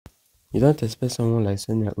You don't expect someone like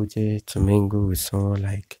Sonia Uche to mingle with someone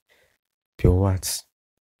like Pure Watts.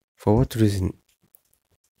 For what reason?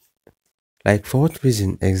 Like, for what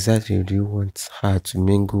reason exactly do you want her to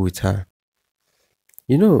mingle with her?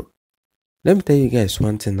 You know, let me tell you guys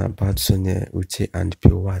one thing about Sonia Uche and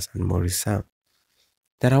Pure Watts and Morisa.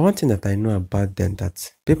 There are one thing that I know about them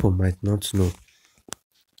that people might not know.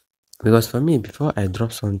 Because for me, before I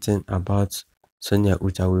drop something about Sonia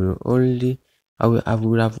Uche, I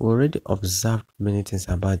would have already observed many things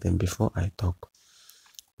about them before I talk.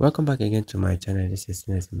 Welcome back again to my channel. This is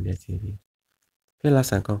SONIA Media TV. Feel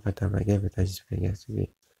last and comfortable. I get better just for you guys today.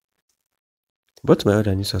 Both my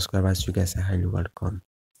other new subscribers, you guys are highly welcome.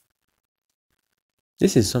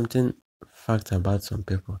 This is something fact about some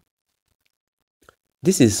people.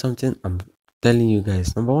 This is something I'm telling you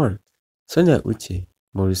guys. Number one, Sonia Uche,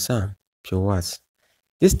 Morisa, Pure Watts.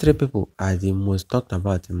 These three people are the most talked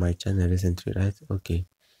about in my channel recently, right? Okay.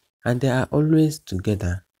 And they are always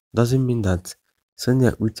together. Doesn't mean that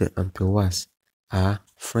Sonia Uche and Pure Watts are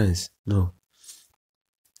friends. No.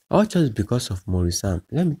 All just because of Morisa.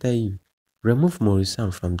 Let me tell you, remove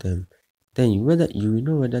Morisa from them. Then you will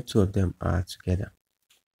know whether two of them are together.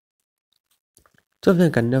 Two of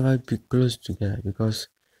them can never be close together because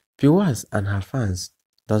Pure Watts and her fans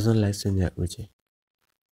doesn't like Sonia Uche.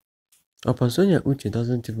 Upon Sonia Uche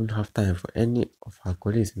doesn't even have time for any of her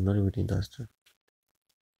colleagues in Nollywood industry.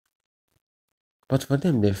 But for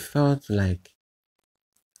them, they felt like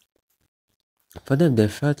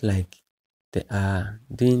they are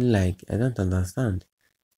doing like, I don't understand.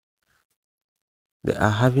 They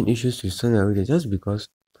are having issues with Sonia Uche just because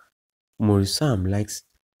Morisa likes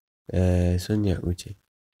Sonia Uche.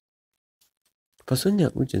 But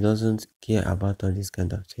Sonia Uche doesn't care about all this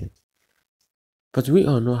kind of things. But we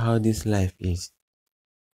all know how this life is.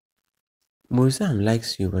 Morisa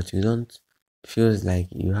likes you, but you don't feel like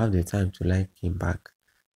you have the time to like him back,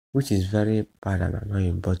 which is very bad and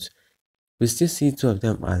annoying. But we still see two of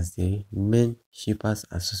them as the main shippers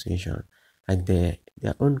association. Like their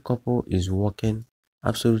own couple is working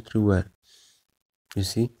absolutely well. You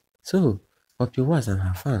see? So for Pure and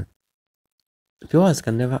her fan, Pure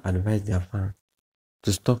can never advise their fan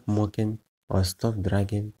to stop mocking or stop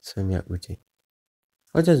dragging Sonia Uche.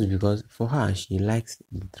 Or just because for her she likes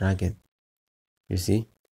the dragon. You see?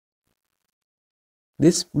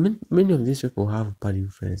 Many of these people have bad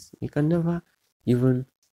influence. You can never even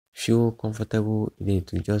feel comfortable in it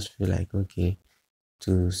to just feel like okay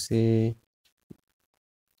to say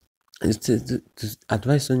to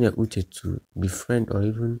advise Sonia Uche to befriend or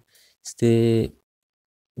even stay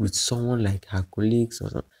with someone like her colleagues or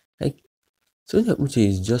something. Like Sonia Uche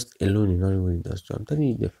is just alone in Nollywood industry. I'm telling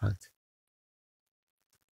you the fact.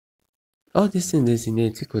 All these things they see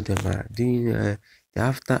of them are doing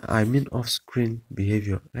the off-screen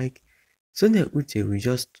behavior. Like Sonia Uche will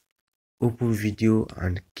just open video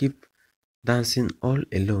and keep dancing all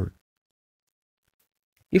alone.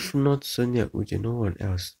 If not Sonia Uche, no one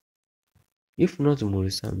else. If not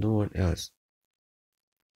Morisa, no one else.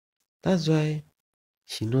 That's why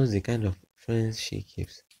she knows the kind of friends she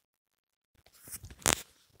keeps.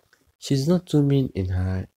 She's not too mean in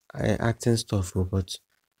her acting stuff, but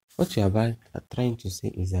what we are trying to say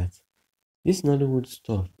is that this Nollywood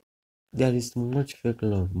stuff, there is much fake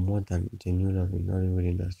love more than genuine love in Nollywood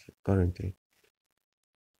industry currently.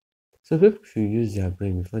 So people should use their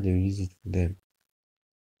brain before they use it for them.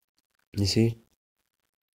 You see?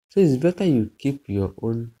 So it's better you keep your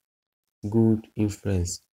own good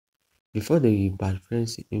influence before they will bad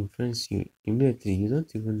friends influence you immediately. You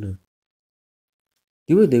don't even know.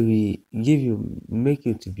 The way they will make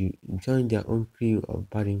you to be join their own crew of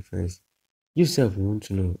bad influence, you self won't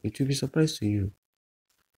know. It will be surprise to you.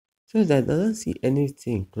 So that I don't see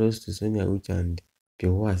anything close to Sonia Uche and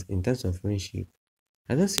Pure in terms of friendship.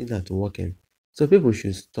 I don't see that working. So people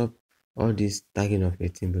should stop all this tagging of a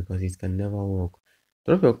team because it can never work.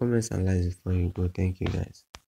 Drop your comments and likes before you go. Thank you guys.